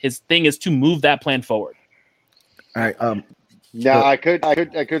his thing is to move that plan forward. All right. No, I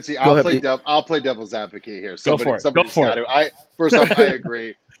could see. I'll play devil's advocate here. Go for it. First off, I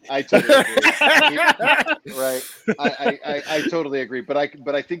agree. I totally agree. Right. I totally agree. But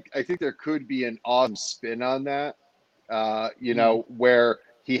I think there could be an awesome spin on that. Where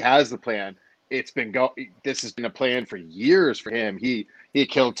he has the plan. This has been a plan for years for him. He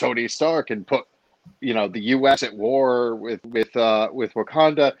killed Tony Stark and put the U.S. at war with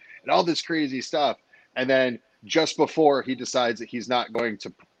Wakanda and all this crazy stuff. And then just before he decides that he's not going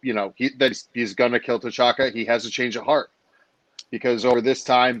to, he's going to kill T'Chaka, he has a change of heart, because over this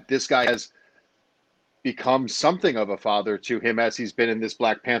time, this guy has become something of a father to him as he's been in this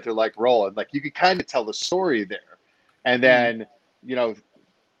Black Panther-like role. And like, you could kind of tell the story there. And then,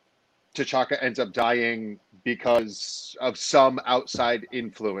 T'Chaka ends up dying because of some outside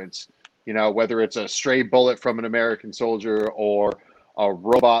influence. Whether it's a stray bullet from an American soldier or a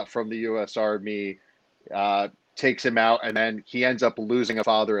robot from the U.S. Army takes him out, and then he ends up losing a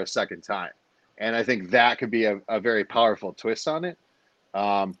father a second time. And I think that could be a very powerful twist on it.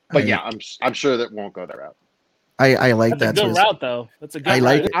 But yeah, I'm sure that won't go that route. I like that. That's a good route, though. That's a good. I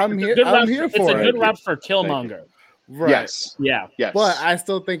like route. it. I'm here for it. It's a good route for Killmonger. Right. Yes. Yeah. Yes. But I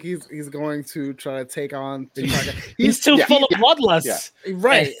still think he's going to try to take on T'Chaka. He's too full of bloodlust. Yeah.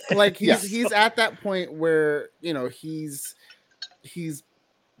 Right. Like he's at that point where he's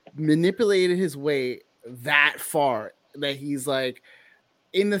manipulated his way that far that he's like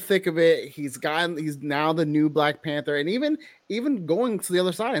in the thick of it. He's now the new Black Panther, and even going to the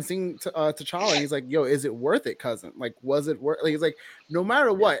other side and seeing T'Challa, he's like, yo, is it worth it, cousin? Like, was it worth? Like, he's like, no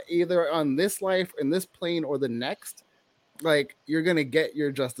matter what, either on this life, in this plane, or the next, like, you're gonna get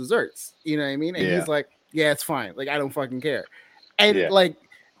your just desserts. You know what I mean? And he's like, yeah, it's fine. Like, I don't fucking care. And like,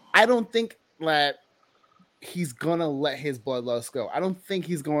 I don't think that he's gonna let his bloodlust go. I don't think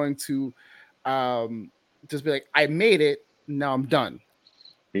he's going to just be like, I made it, now I'm done.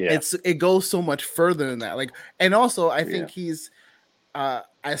 Yeah, it goes so much further than that. Like, and also I think he's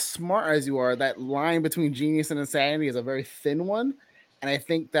as smart as you are. That line between genius and insanity is a very thin one, and I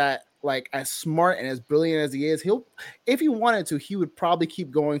think that, like, as smart and as brilliant as he is, if he wanted to, he would probably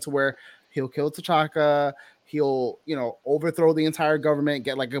keep going to where he'll kill T'Chaka, he'll overthrow the entire government,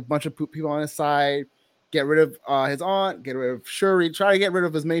 get like a bunch of people on his side, get rid of his aunt, get rid of Shuri, try to get rid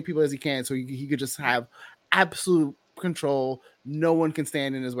of as many people as he can, so he could just have absolute control. No one can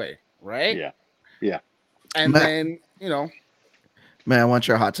stand in his way, right? Yeah. And then man, I want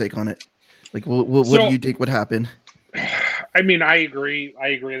your hot take on it. Like, what do you think would happen? I mean, I agree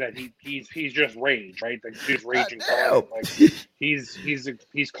that he's just rage, right? Like he's raging. Like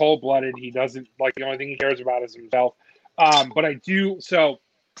he's cold blooded. He doesn't like the only thing he cares about is himself. But I do. So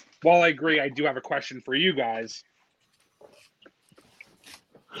while I agree, I do have a question for you guys.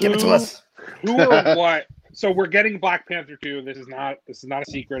 Give it to us. Who or what? So we're getting Black Panther 2. This is not a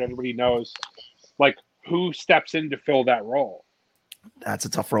secret. Everybody knows. Like, who steps in to fill that role? That's a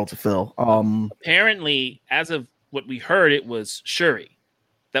tough role to fill. Apparently, as of what we heard, it was Shuri.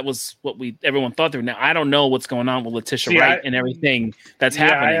 That was what everyone thought through. Now I don't know what's going on with Letitia Wright and everything that's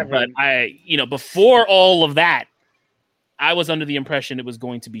happening, but before all of that, I was under the impression it was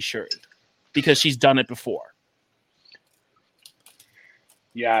going to be Shuri because she's done it before.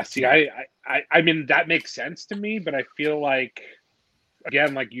 Yeah, see, I mean that makes sense to me, but I feel like,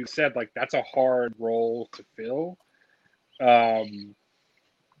 again, like you said, like that's a hard role to fill.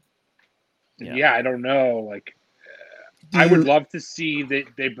 Yeah, I don't know. Like, I would love to see that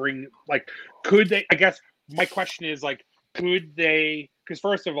they bring, like, could they? I guess my question is, like, could they? Because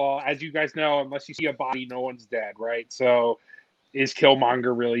first of all, as you guys know, unless you see a body, no one's dead, right? So, is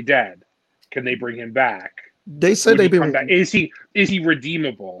Killmonger really dead? Can they bring him back? They said they've been. Is he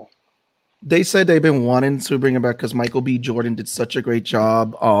redeemable? They said they've been wanting to bring him back because Michael B. Jordan did such a great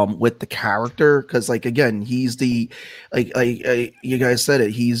job with the character. Because, like, again, he's the you guys said it.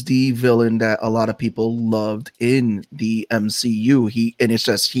 He's the villain that a lot of people loved in the MCU.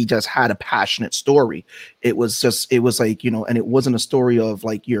 He just had a passionate story. It was like, you know, and it wasn't a story of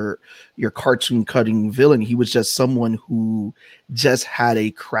like your cartoon cutting villain. He was just someone who just had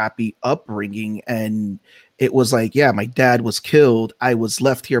a crappy upbringing, and it was like, yeah, my dad was killed. I was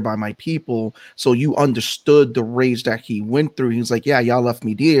left here by my people. So you understood the rage that he went through. He was like, yeah, y'all left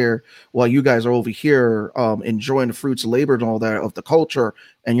me there while you guys are over here enjoying the fruits of labor and all that of the culture,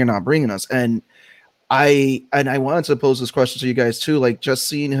 and you're not bringing us. And I wanted to pose this question to you guys too, like just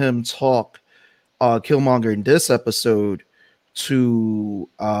seeing him talk Killmonger in this episode to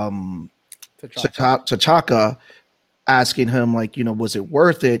T'Chaka, asking him, like, you know, was it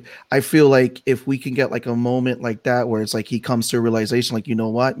worth it? I feel like if we can get like a moment like that where it's like he comes to a realization, like, you know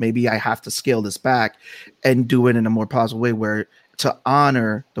what, maybe I have to scale this back and do it in a more positive way, where to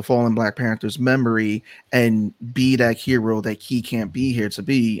honor the fallen Black Panther's memory and be that hero that he can't be here to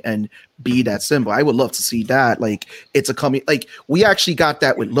be, and be that symbol. I would love to see that. Like, it's a coming, like we actually got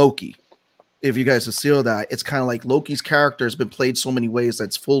that with Loki. If you guys feel that, it's kind of like Loki's character has been played so many ways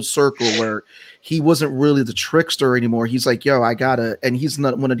that's full circle, where he wasn't really the trickster anymore. He's like, yo, I gotta, and he's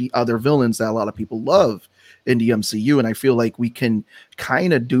not one of the other villains that a lot of people love in the MCU. And I feel like we can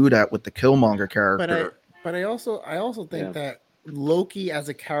kind of do that with the Killmonger character. But I also think that Loki as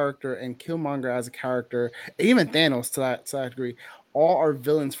a character and Killmonger as a character, even Thanos to that degree, all are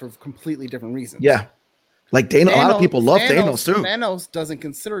villains for completely different reasons. Yeah. Like Thanos, a lot of people love Thanos too. Thanos doesn't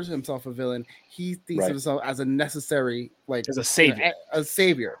consider himself a villain. He thinks of himself as a necessary, like, as a savior. A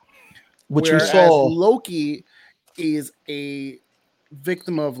savior. Which we saw. Loki is a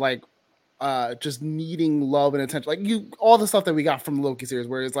victim of like just needing love and attention. Like all the stuff that we got from the Loki series,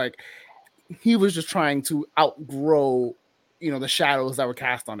 where it's like he was just trying to outgrow, you know, the shadows that were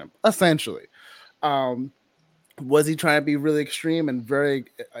cast on him, essentially. Was he trying to be really extreme and very,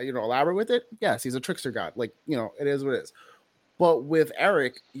 elaborate with it? Yes, he's a trickster god. Like, you know, it is what it is. But with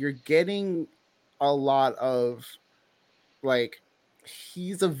Eric, you're getting a lot of, like,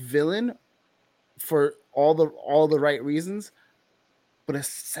 he's a villain for all the right reasons, but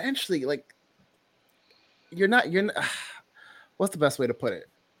essentially, like, you're not. What's the best way to put it?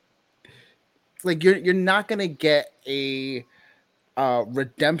 Like, you're not gonna get a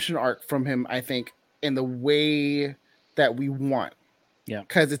redemption arc from him, I think, in the way that we want. Yeah,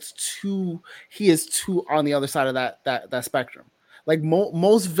 because he is too on the other side of that spectrum. Like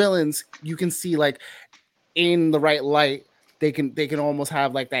most villains, you can see, like, in the right light, they can almost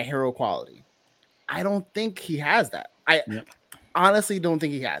have like that hero quality. I don't think he has that. I honestly don't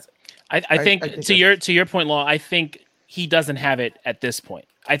think he has it. I think to your point, Law, I think he doesn't have it at this point.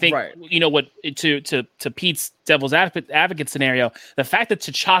 I think, you know what, to Pete's devil's advocate scenario, the fact that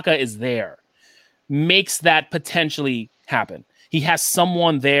T'Chaka is there makes that potentially happen. He has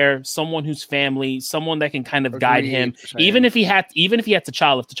someone there, someone who's family, someone that can kind of guide him. Even if he had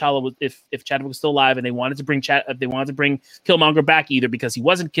T'Challa, if Chadwick was still alive and they wanted to bring Killmonger back, either because he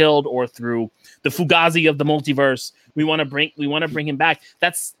wasn't killed or through the Fugazi of the multiverse, we want to bring him back.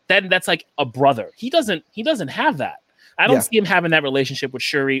 That's like a brother. He doesn't have that. I don't see him having that relationship with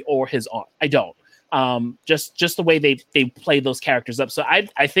Shuri or his aunt. I don't. Just the way they play those characters up. So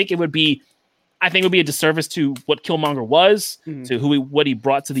I think it would be a disservice to what Killmonger was, to what he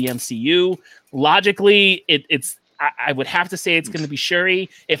brought to the MCU. Logically, I would have to say it's going to be Shuri.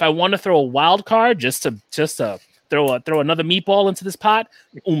 If I want to throw a wild card, just to throw another meatball into this pot,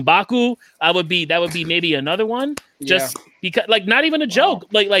 M'Baku, that would be maybe another one. Just because, like, not even a joke,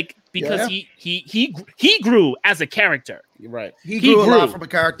 like because he grew as a character. Right. He grew a lot from a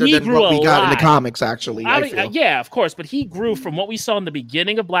character than what we got in the comics, actually. I mean, yeah, of course. But he grew from what we saw in the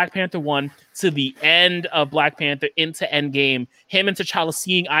beginning of Black Panther 1 to the end of Black Panther into Endgame. Him and T'Challa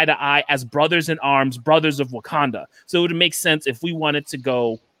seeing eye to eye as brothers in arms, brothers of Wakanda. So it would make sense if we wanted to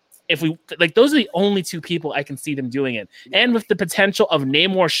go, those are the only two people I can see them doing it. And with the potential of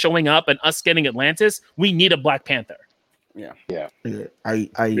Namor showing up and us getting Atlantis, we need a Black Panther. Yeah.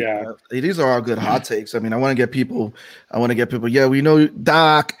 These are all good hot takes. I mean, I want to get people. Yeah, we know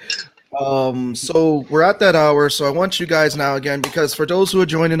Doc. So we're at that hour. So I want you guys now again, because for those who are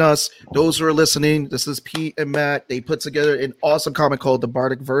joining us, those who are listening, this is Pete and Matt. They put together an awesome comic called The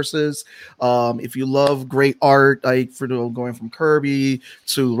Bardic Verses. If you love great art, like going from Kirby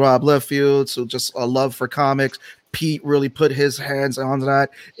to Rob Liefeld, so just a love for comics, Pete really put his hands on that.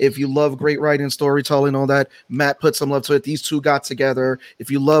 If you love great writing, storytelling, all that, Matt put some love to it. These two got together. If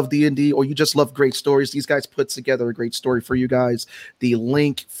you love D&D or you just love great stories, these guys put together a great story for you guys. The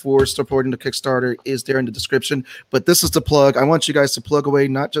link for supporting the Kickstarter is there in the description. But this is the plug. I want you guys to plug away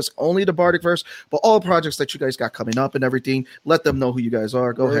not just only the Bardic Verse, but all projects that you guys got coming up and everything. Let them know who you guys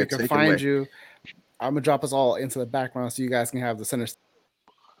are. Go ahead. They can find you. I'm gonna drop us all into the background so you guys can have the center.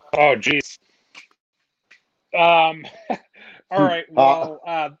 Oh, geez. All right. Well,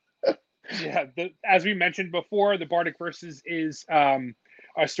 as we mentioned before, the Bardic Verses is a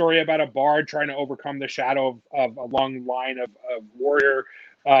story about a bard trying to overcome the shadow of a long line of warrior.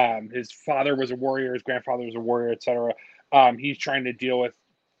 His father was a warrior, his grandfather was a warrior, etc. He's trying to deal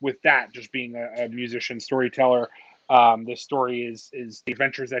with that, just being a musician, storyteller. The story is the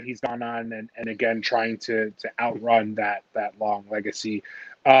adventures that he's gone on, and again trying to outrun that long legacy.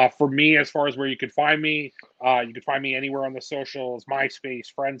 For me, as far as where you could find me anywhere on the socials: MySpace,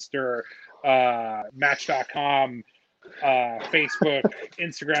 Friendster, Match.com, Facebook,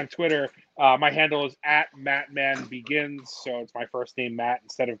 Instagram, Twitter. My handle is @MattManBegins, so it's my first name Matt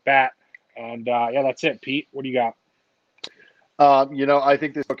instead of Bat. And that's it. Pete, what do you got? I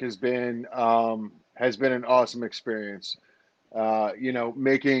think this book has been an awesome experience.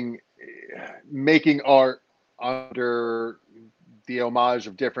 Making art under the homage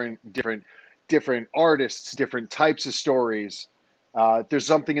of different artists, different types of stories. There's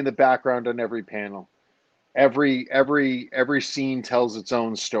something in the background on every panel. Every scene tells its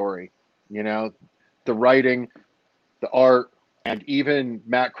own story. The writing, the art, and even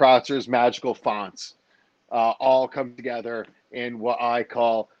Matt Crotzer's magical fonts all come together in what I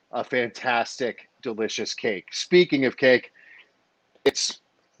call a fantastic, delicious cake. Speaking of cake, it's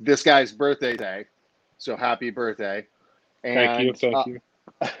this guy's birthday today, so happy birthday. And, thank you.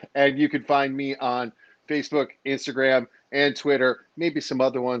 And you can find me on Facebook, Instagram, and Twitter. Maybe some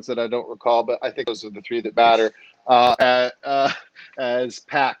other ones that I don't recall, but I think those are the three that matter. As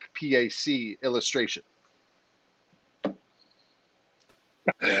PAC Illustration.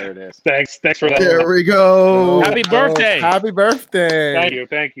 There it is. Thanks for that. There we go. Happy birthday. Happy birthday.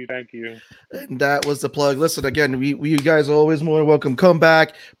 Thank you. And that was the plug. Listen, again, we you guys are always more than welcome. Come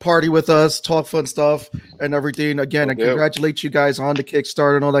back, party with us, talk fun stuff and everything. Again, I congratulate you guys on the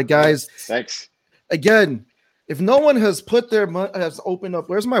Kickstarter and all that, guys. Thanks. Again, if no one has put their has opened up,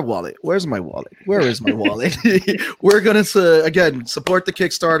 where's my wallet? Where is my wallet? We're gonna again support the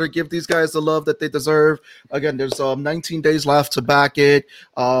Kickstarter, give these guys the love that they deserve. Again, there's 19 days left to back it.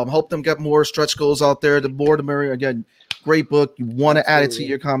 Help them get more stretch goals out there. The more the merrier. Again, great book. You want to add it to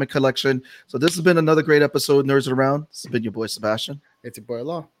your comic collection. So this has been another great episode, Nerds Around. This has been your boy Sebastian. It's your boy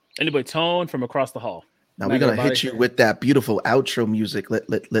Law. And your boy Tone from across the hall. Now we're gonna hit you with that beautiful outro music.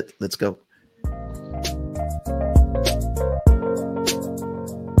 Let's go.